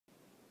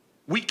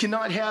we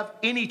cannot have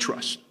any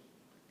trust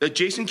that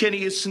Jason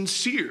Kenney is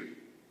sincere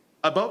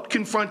about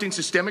confronting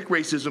systemic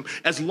racism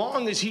as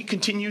long as he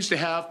continues to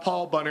have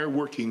Paul Bunner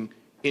working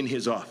in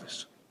his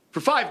office. For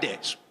 5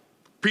 days,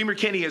 Premier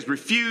Kenney has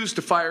refused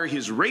to fire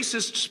his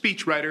racist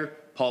speechwriter,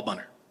 Paul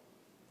Bunner.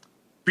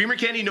 Premier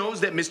Kenney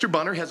knows that Mr.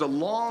 Bunner has a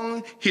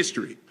long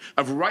history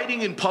of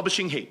writing and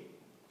publishing hate,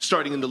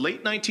 starting in the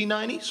late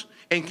 1990s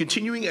and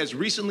continuing as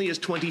recently as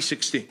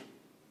 2016.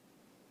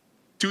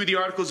 2 of the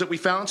articles that we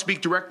found speak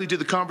directly to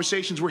the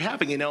conversations we're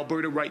having in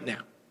Alberta right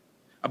now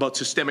about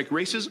systemic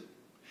racism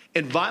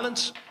and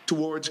violence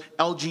towards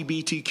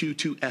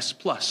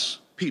LGBTQ2S+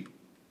 people.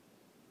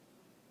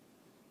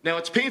 Now,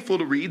 it's painful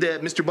to read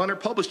that Mr. Bunner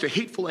published a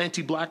hateful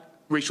anti-black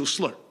racial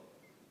slur,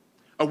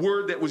 a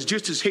word that was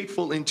just as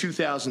hateful in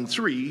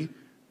 2003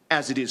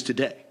 as it is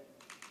today.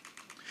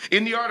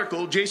 In the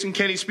article, Jason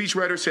Kenney,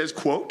 speechwriter, says,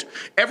 quote,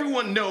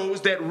 "Everyone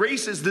knows that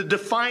race is the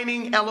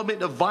defining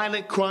element of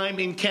violent crime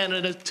in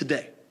Canada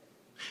today.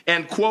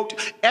 And, quote,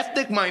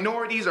 ethnic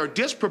minorities are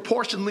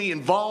disproportionately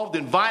involved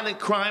in violent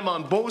crime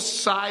on both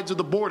sides of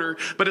the border,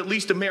 but at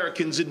least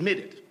Americans admit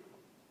it."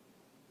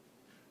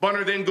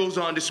 Bunner then goes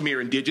on to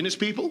smear Indigenous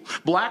people,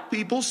 Black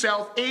people,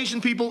 South Asian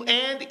people,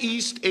 and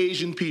East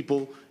Asian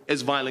people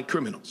as violent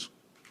criminals.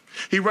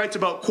 He writes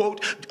about,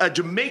 quote, "a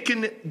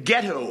Jamaican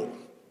ghetto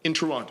in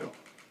Toronto."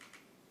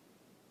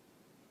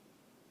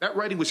 That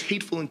writing was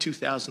hateful in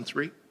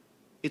 2003.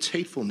 It's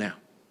hateful now.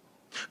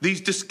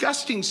 These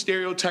disgusting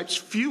stereotypes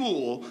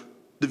fuel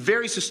the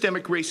very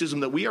systemic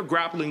racism that we are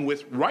grappling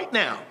with right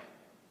now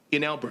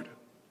in Alberta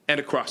and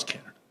across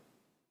Canada.